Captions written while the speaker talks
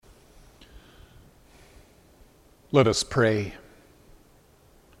Let us pray.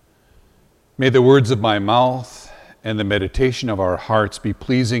 May the words of my mouth and the meditation of our hearts be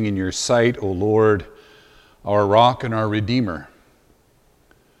pleasing in your sight, O Lord, our rock and our Redeemer.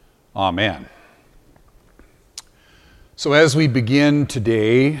 Amen. So as we begin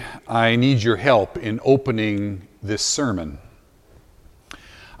today, I need your help in opening this sermon.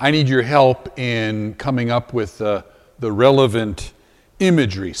 I need your help in coming up with the relevant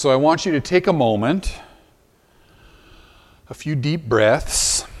imagery. So I want you to take a moment, a few deep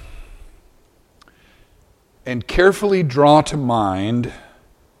breaths, and carefully draw to mind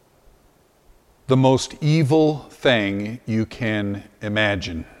the most evil thing you can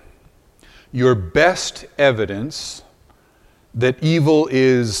imagine. Your best evidence that evil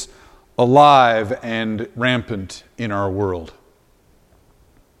is alive and rampant in our world.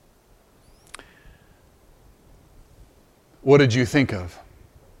 What did you think of?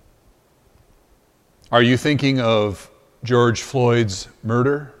 Are you thinking of George Floyd's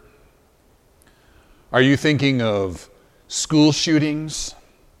murder? Are you thinking of school shootings,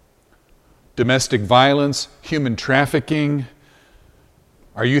 domestic violence, human trafficking?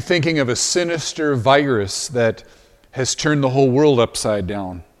 Are you thinking of a sinister virus that has turned the whole world upside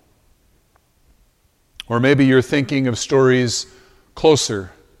down? Or maybe you're thinking of stories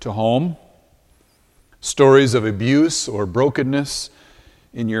closer to home, stories of abuse or brokenness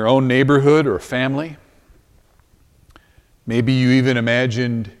in your own neighborhood or family. Maybe you even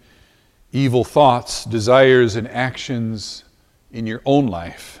imagined evil thoughts, desires, and actions in your own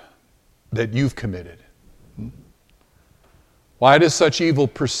life that you've committed. Why does such evil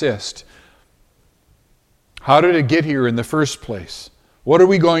persist? How did it get here in the first place? What are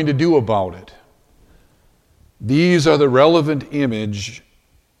we going to do about it? These are the relevant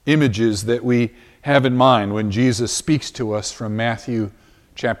images that we have in mind when Jesus speaks to us from Matthew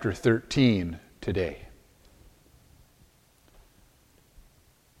chapter 13 today.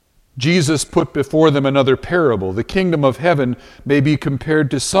 Jesus put before them another parable. The kingdom of heaven may be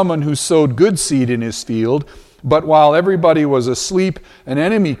compared to someone who sowed good seed in his field, but while everybody was asleep, an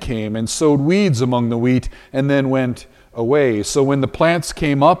enemy came and sowed weeds among the wheat and then went away. So when the plants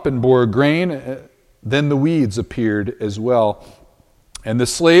came up and bore grain, then the weeds appeared as well. And the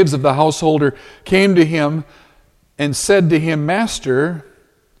slaves of the householder came to him and said to him, "Master,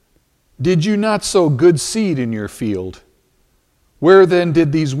 did you not sow good seed in your field? Where then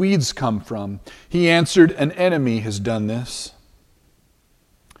did these weeds come from?" He answered, "An enemy has done this."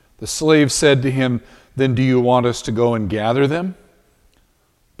 The slave said to him, "Then do you want us to go and gather them?"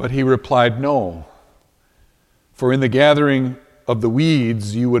 But he replied, "No. For in the gathering of the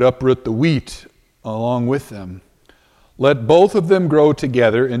weeds you would uproot the wheat along with them. Let both of them grow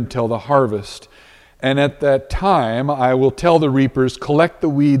together until the harvest. And at that time I will tell the reapers, collect the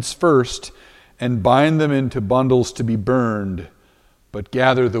weeds first and bind them into bundles to be burned, but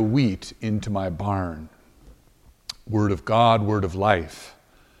gather the wheat into my barn." Word of God, word of life.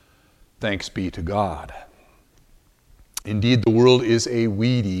 Thanks be to God. Indeed, the world is a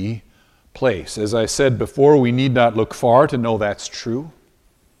weedy place. As I said before, we need not look far to know that's true.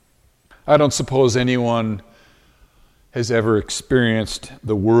 I don't suppose anyone has ever experienced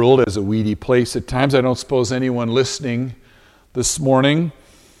the world as a weedy place at times. I don't suppose anyone listening this morning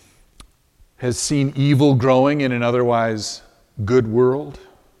has seen evil growing in an otherwise good world.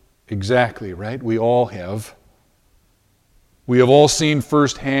 Exactly, right? We all have. We have all seen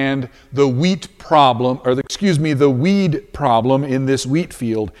firsthand the weed problem in this wheat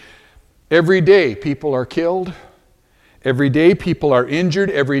field. Every day people are killed. Every day people are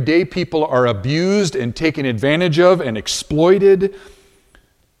injured. Every day people are abused and taken advantage of and exploited.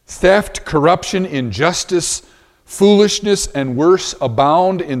 Theft, corruption, injustice, foolishness, and worse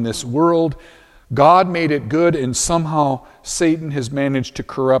abound in this world. God made it good, and somehow Satan has managed to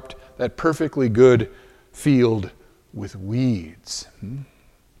corrupt that perfectly good field with weeds.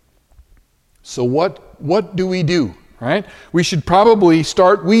 So what do we do, right? We should probably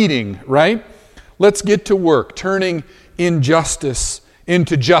start weeding, right? Let's get to work, turning injustice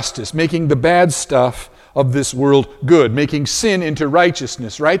into justice, making the bad stuff of this world good, making sin into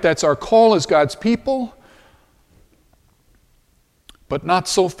righteousness, right? That's our call as God's people. But not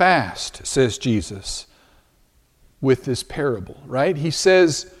so fast, says Jesus, with this parable, right? He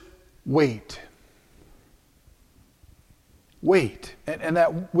says, wait. Wait. And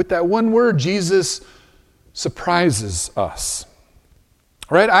that with that one word, Jesus surprises us.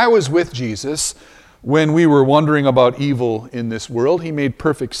 Right? I was with Jesus when we were wondering about evil in this world. He made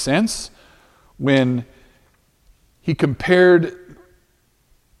perfect sense when he compared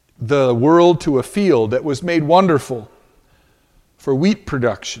the world to a field that was made wonderful for wheat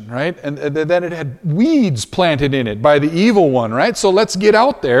production, right? And then it had weeds planted in it by the evil one, right? So let's get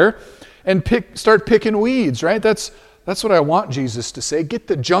out there and start picking weeds, right? That's what I want Jesus to say. Get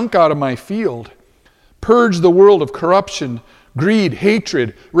the junk out of my field. Purge the world of corruption, greed,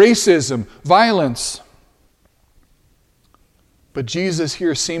 hatred, racism, violence. But Jesus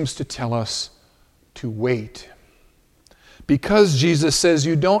here seems to tell us to wait. Because Jesus says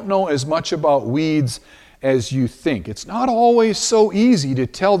you don't know as much about weeds as you think. It's not always so easy to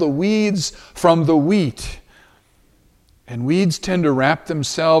tell the weeds from the wheat. And weeds tend to wrap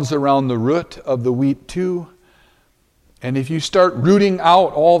themselves around the root of the wheat too. And if you start rooting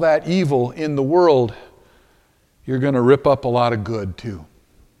out all that evil in the world, you're going to rip up a lot of good too.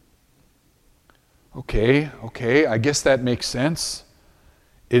 Okay, I guess that makes sense.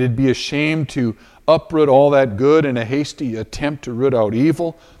 It'd be a shame to uproot all that good in a hasty attempt to root out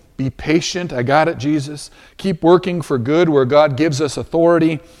evil. Be patient. I got it, Jesus. Keep working for good where God gives us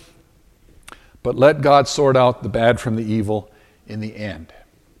authority. But let God sort out the bad from the evil in the end.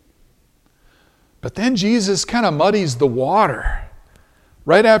 But then Jesus kind of muddies the water.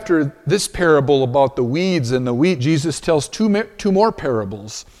 Right after this parable about the weeds and the wheat, Jesus tells two more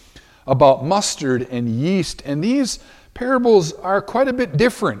parables about mustard and yeast. And these parables are quite a bit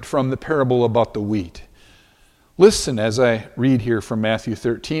different from the parable about the wheat. Listen as I read here from Matthew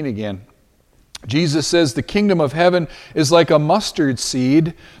 13 again. Jesus says, the kingdom of heaven is like a mustard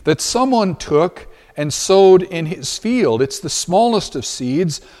seed that someone took and sowed in his field. It's the smallest of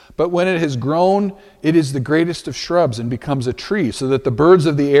seeds, but when it has grown, it is the greatest of shrubs and becomes a tree, so that the birds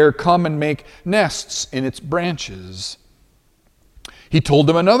of the air come and make nests in its branches. He told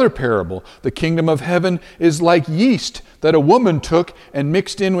them another parable. The kingdom of heaven is like yeast that a woman took and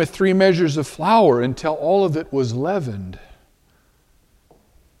mixed in with 3 measures of flour until all of it was leavened.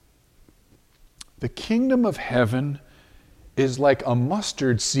 The kingdom of heaven is like a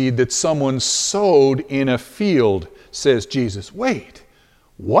mustard seed that someone sowed in a field, says Jesus. Wait,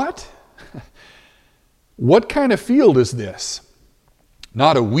 what? What kind of field is this?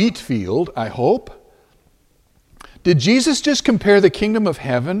 Not a wheat field, I hope. Did Jesus just compare the kingdom of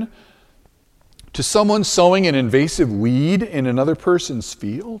heaven to someone sowing an invasive weed in another person's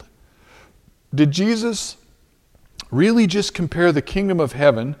field? Did Jesus really just compare the kingdom of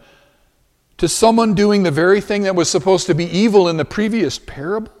heaven to someone doing the very thing that was supposed to be evil in the previous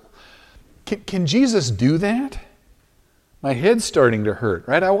parable? Can Jesus do that? My head's starting to hurt,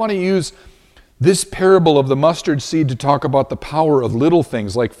 right? I want to use this parable of the mustard seed to talk about the power of little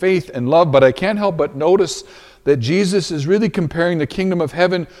things like faith and love, but I can't help but notice that Jesus is really comparing the kingdom of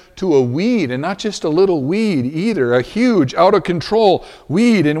heaven to a weed, and not just a little weed either, a huge, out-of-control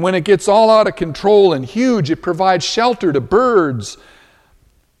weed. And when it gets all out of control and huge, it provides shelter to birds.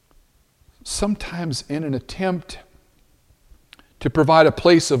 Sometimes in an attempt to provide a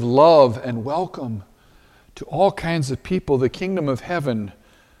place of love and welcome to all kinds of people, the kingdom of heaven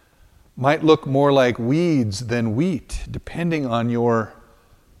might look more like weeds than wheat, depending on your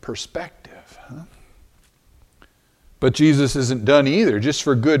perspective. But Jesus isn't done either. Just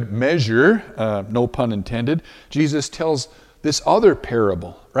for good measure, no pun intended, Jesus tells this other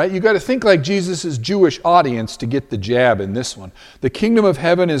parable, right? You got to think like Jesus' Jewish audience to get the jab in this one. The kingdom of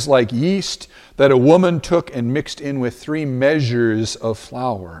heaven is like yeast that a woman took and mixed in with 3 measures of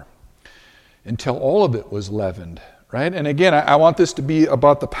flour until all of it was leavened, right? And again, I want this to be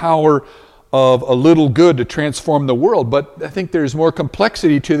about the power of a little good to transform the world, but I think there's more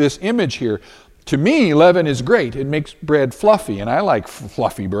complexity to this image here. To me, leaven is great. It makes bread fluffy, and I like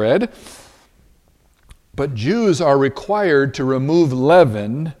fluffy bread. But Jews are required to remove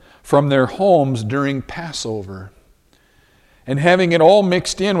leaven from their homes during Passover. And having it all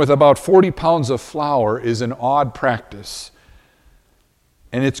mixed in with about 40 pounds of flour is an odd practice.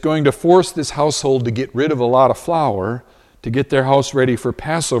 And it's going to force this household to get rid of a lot of flour to get their house ready for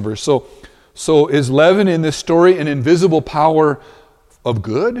Passover. So is leaven in this story an invisible power of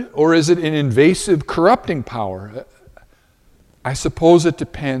good, or is it an invasive, corrupting power? I suppose it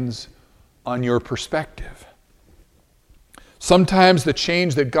depends on your perspective. Sometimes the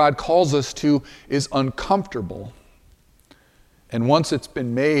change that God calls us to is uncomfortable, and once it's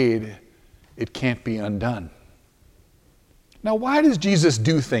been made, it can't be undone. Now, why does Jesus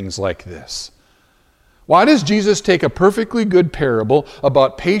do things like this? Why does Jesus take a perfectly good parable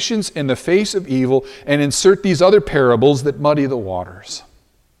about patience in the face of evil and insert these other parables that muddy the waters?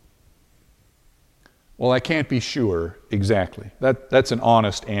 Well, I can't be sure exactly. That's an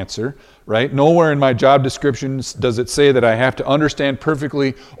honest answer, right? Nowhere in my job descriptions does it say that I have to understand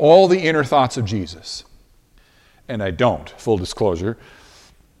perfectly all the inner thoughts of Jesus. And I don't, full disclosure.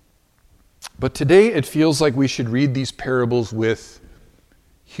 But today it feels like we should read these parables with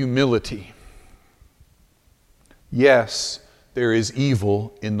humility. Yes, there is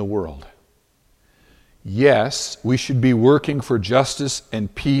evil in the world. Yes, we should be working for justice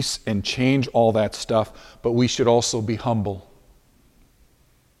and peace and change all that stuff, but we should also be humble.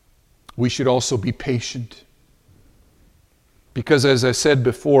 We should also be patient. Because as I said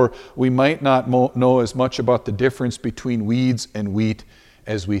before, we might not know as much about the difference between weeds and wheat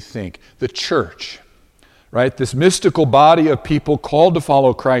as we think. The church, right? This mystical body of people called to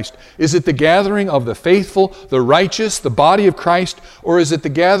follow Christ. Is it the gathering of the faithful, the righteous, the body of Christ, or is it the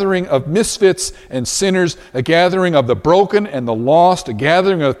gathering of misfits and sinners, a gathering of the broken and the lost, a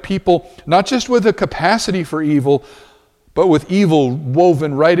gathering of people not just with a capacity for evil, but with evil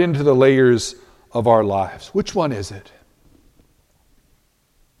woven right into the layers of our lives? Which one is it?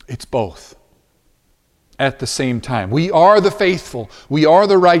 It's both at the same time. We are the faithful. We are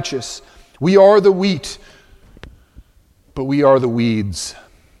the righteous. We are the wheat. But we are the weeds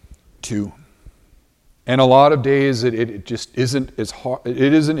too. And a lot of days it just isn't as hard,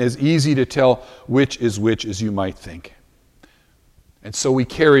 it isn't as easy to tell which is which as you might think. And so we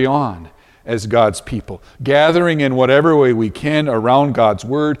carry on as God's people, gathering in whatever way we can around God's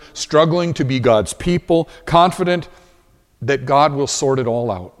word, struggling to be God's people, confident that God will sort it all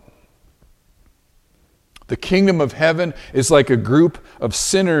out. The kingdom of heaven is like a group of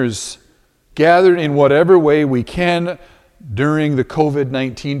sinners gathered in whatever way we can during the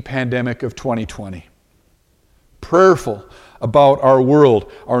COVID-19 pandemic of 2020. Prayerful about our world,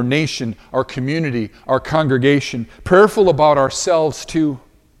 our nation, our community, our congregation. Prayerful about ourselves too.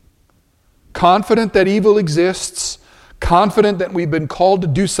 Confident that evil exists. Confident that we've been called to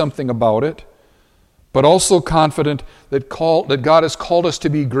do something about it. But also confident that God has called us to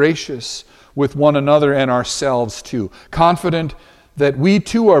be gracious with one another and ourselves too. Confident that we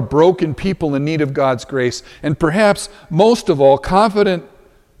too are broken people in need of God's grace. And perhaps most of all, confident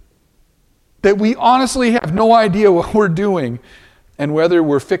that we honestly have no idea what we're doing and whether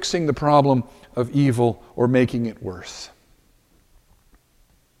we're fixing the problem of evil or making it worse.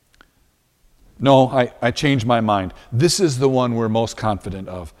 No, I changed my mind. This is the one we're most confident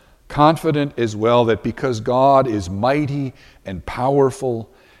of. Confident as well that because God is mighty and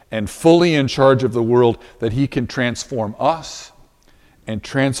powerful and fully in charge of the world, that He can transform us and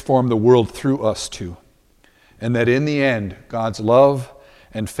transform the world through us too. And that in the end, God's love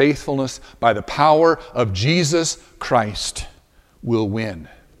and faithfulness by the power of Jesus Christ will win.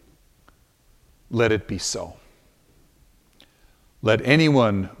 Let it be so. Let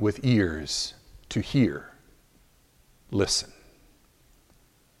anyone with ears to hear listen.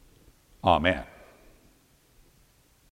 Amen.